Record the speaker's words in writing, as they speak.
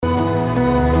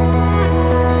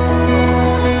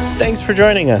Thanks for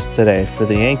joining us today for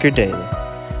the Anchor Daily.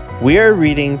 We are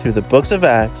reading through the books of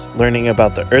Acts, learning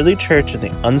about the early church and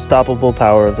the unstoppable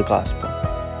power of the gospel.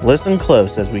 Listen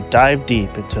close as we dive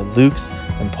deep into Luke's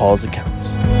and Paul's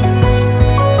accounts.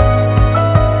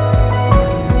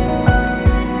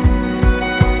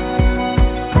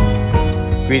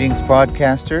 Greetings,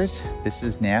 podcasters. This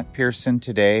is Nat Pearson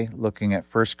today, looking at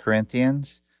 1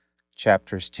 Corinthians,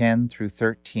 chapters 10 through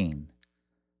 13.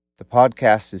 The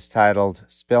podcast is titled,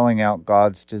 Spelling Out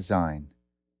God's Design.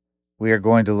 We are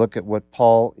going to look at what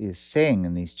Paul is saying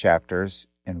in these chapters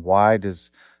and why does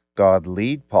God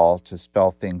lead Paul to spell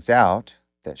things out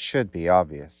that should be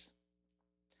obvious.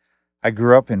 I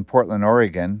grew up in Portland,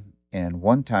 Oregon, and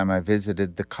one time I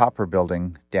visited the Copper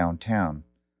Building downtown.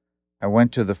 I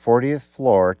went to the 40th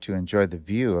floor to enjoy the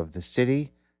view of the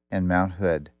city and Mount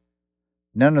Hood.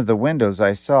 None of the windows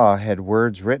I saw had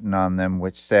words written on them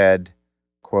which said,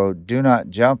 quote, "Do not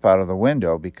jump out of the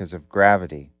window because of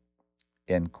gravity,"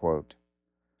 end quote.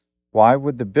 Why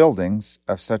would the buildings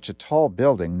of such a tall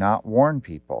building not warn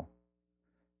people?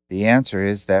 The answer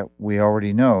is that we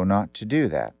already know not to do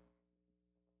that.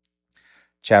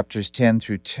 Chapters 10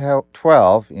 through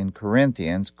 12 in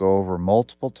Corinthians go over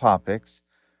multiple topics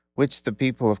which the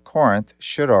people of Corinth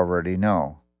should already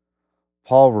know.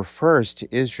 Paul refers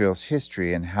to Israel's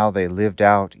history and how they lived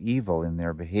out evil in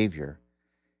their behavior.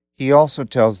 He also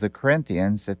tells the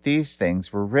Corinthians that these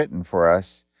things were written for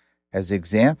us as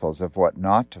examples of what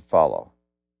not to follow.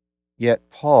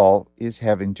 Yet Paul is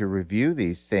having to review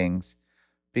these things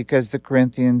because the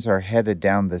Corinthians are headed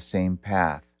down the same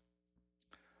path.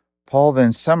 Paul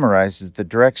then summarizes the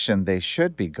direction they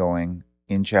should be going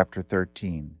in chapter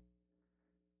 13.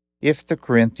 If the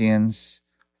Corinthians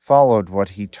followed what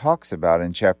he talks about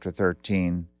in chapter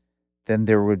 13, then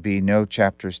there would be no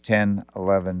chapters 10,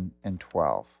 11, and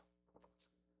 12.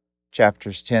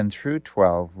 Chapters 10 through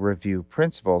 12 review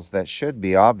principles that should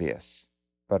be obvious,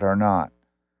 but are not.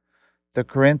 The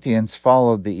Corinthians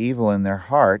followed the evil in their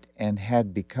heart and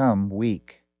had become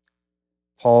weak.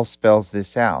 Paul spells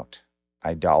this out: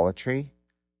 idolatry,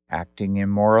 acting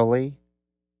immorally,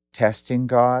 testing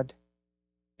God,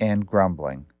 and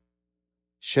grumbling.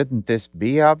 Shouldn't this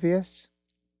be obvious?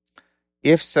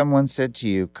 If someone said to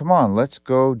you, "Come on, let's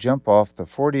go jump off the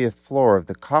 40th floor of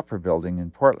the Copper Building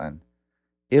in Portland.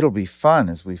 It'll be fun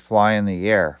as we fly in the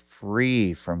air,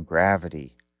 free from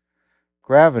gravity.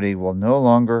 Gravity will no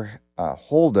longer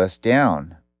hold us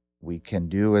down. We can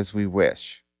do as we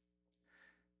wish."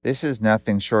 This is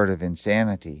nothing short of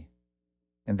insanity.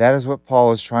 And that is what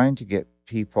Paul is trying to get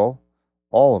people,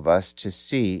 all of us, to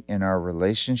see in our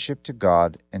relationship to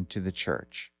God and to the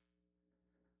church.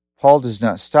 Paul does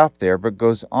not stop there, but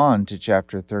goes on to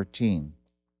chapter 13.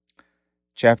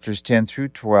 Chapters 10 through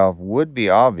 12 would be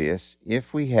obvious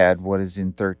if we had what is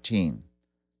in 13,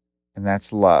 and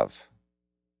that's love.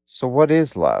 So what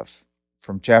is love?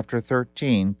 From chapter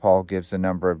 13, Paul gives a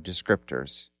number of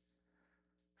descriptors.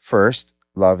 First,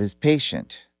 love is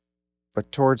patient,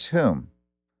 but towards whom?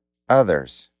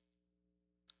 Others.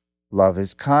 Love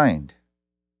is kind.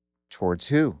 Towards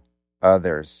who?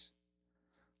 Others.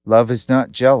 Love is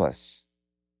not jealous.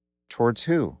 Towards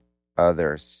who?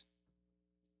 Others.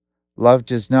 Love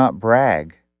does not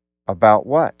brag. About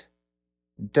what?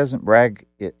 It doesn't brag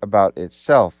about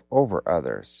itself over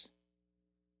others.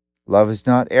 Love is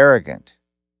not arrogant.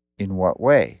 In what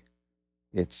way?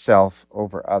 Itself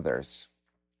over others.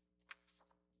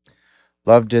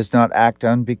 Love does not act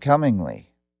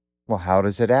unbecomingly. Well, how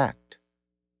does it act?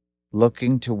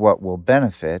 Looking to what will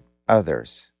benefit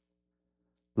others.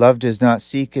 Love does not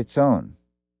seek its own.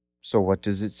 So what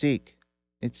does it seek?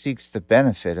 It seeks the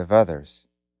benefit of others.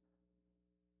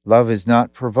 Love is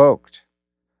not provoked.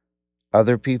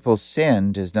 Other people's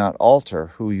sin does not alter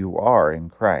who you are in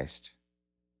Christ.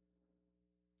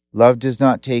 Love does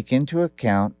not take into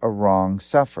account a wrong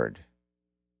suffered.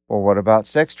 Well, what about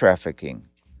sex trafficking?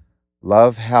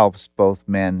 Love helps both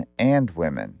men and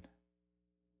women.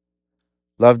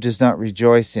 Love does not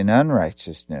rejoice in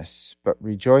unrighteousness, but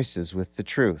rejoices with the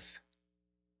truth.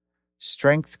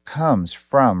 Strength comes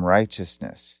from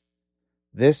righteousness.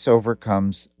 This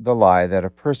overcomes the lie that a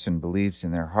person believes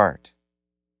in their heart.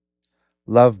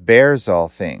 Love bears all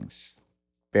things.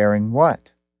 Bearing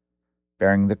what?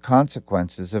 Bearing the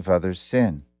consequences of others'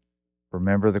 sin.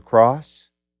 Remember the cross?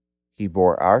 He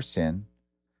bore our sin.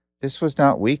 This was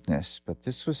not weakness, but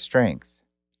this was strength.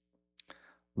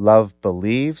 Love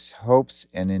believes, hopes,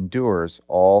 and endures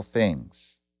all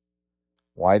things.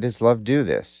 Why does love do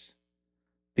this?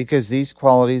 Because these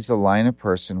qualities align a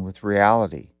person with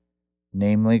reality,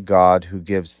 namely God, who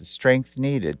gives the strength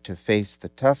needed to face the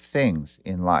tough things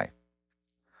in life.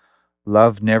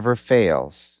 Love never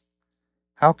fails.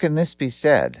 How can this be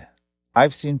said?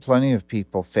 I've seen plenty of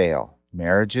people fail.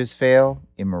 Marriages fail,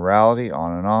 immorality,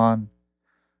 on and on.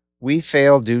 We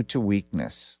fail due to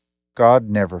weakness.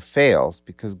 God never fails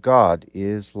because God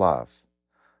is love.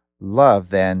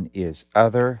 Love, then, is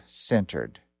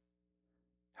other-centered.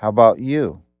 How about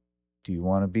you? Do you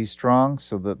want to be strong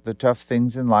so that the tough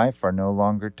things in life are no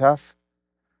longer tough?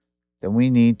 Then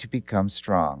we need to become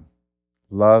strong.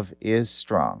 Love is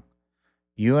strong.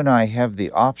 You and I have the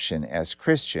option as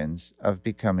Christians of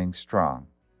becoming strong.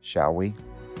 Shall we?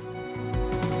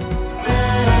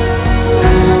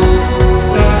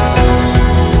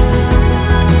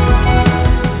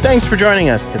 Thanks for joining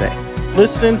us today.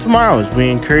 Listen in tomorrow as we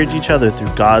encourage each other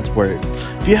through God's Word.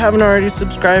 If you haven't already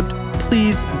subscribed,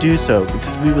 please do so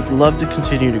because we would love to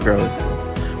continue to grow with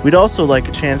you. We'd also like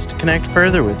a chance to connect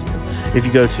further with you. If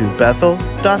you go to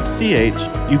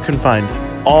bethel.ch, you can find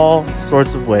all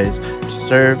sorts of ways to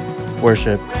serve,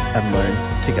 worship, and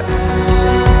learn together.